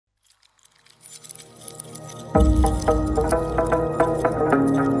I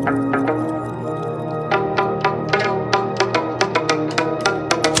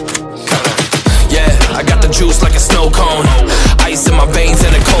got the juice like a snow cone, ice in my veins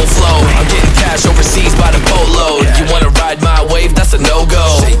and a cold flow. I'm getting cash overseas by the boatload. You wanna ride my wave? That's a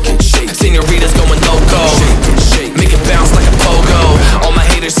no-go. Senoritas going loco, make it bounce like a pogo. All my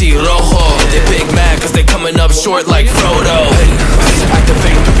haters see rojo, they big mad cause they coming up short like Frodo.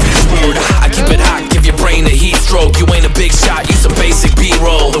 Activate the beast mode, I keep it hot, give your brain a heat stroke. You ain't a big shot, you some basic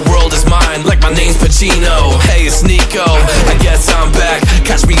B-roll. The world is mine, like my name's Pacino. Hey, it's Nico, I guess I'm back.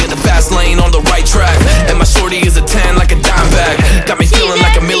 Catch me in the fast lane on the right track. And my shorty is a 10 like a dime bag. Got me feeling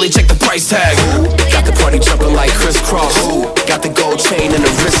like a milli, check the price tag. Got the party jumping like crisscross. Got the gold chain and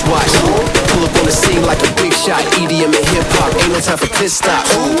the wristwatch. Pull up on the scene like a big shot. EDM and hip hop, ain't no time for pit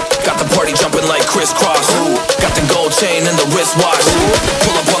stops. Got the party jumping like crisscross. Got the gold chain and the wristwatch.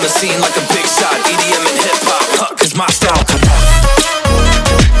 Pull up on the scene like a big shot. EDM and hip hop, cause my style.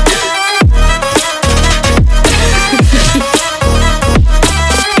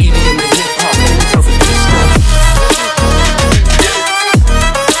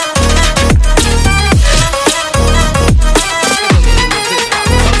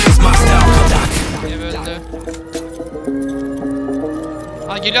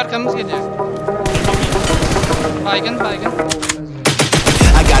 Geliyor, arkamız geliyor. Baygın.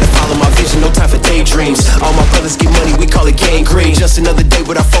 I gotta follow my vision, no time for daydreams. All my brothers get money, we call it gang green. Just another day,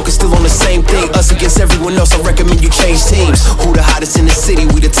 but our focus still on the same thing. Us against everyone else, I recommend you change teams. Who the hottest in the city?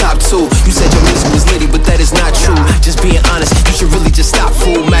 We the top two. You said your music was litty, but that is not true. Just being honest, you should really just stop,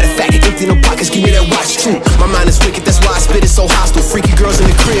 fool. Matter of fact, empty no pockets, give me that watch too. My mind is wicked, that's why I spit it so hostile. Freaky girls in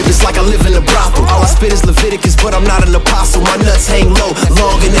the crib, it's like I live in a brothel. All I spit is Leviticus, but I'm not an apostle. My nuts hang low,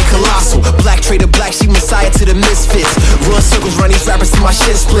 long and they colossal. Black trader black, she messiah to the misfits. Run circles, run these rappers till my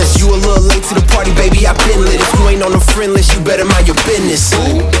shit splits. You a little late to the party, baby, I been lit. If you ain't on the friend list, you better mind your business.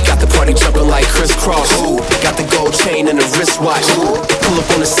 Got the party jumping like crisscross. Got the gold chain and the wristwatch. Pull up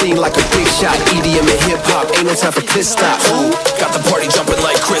on the scene like a big shot. EDM and hip hop, ain't no time for pit stops. Got the party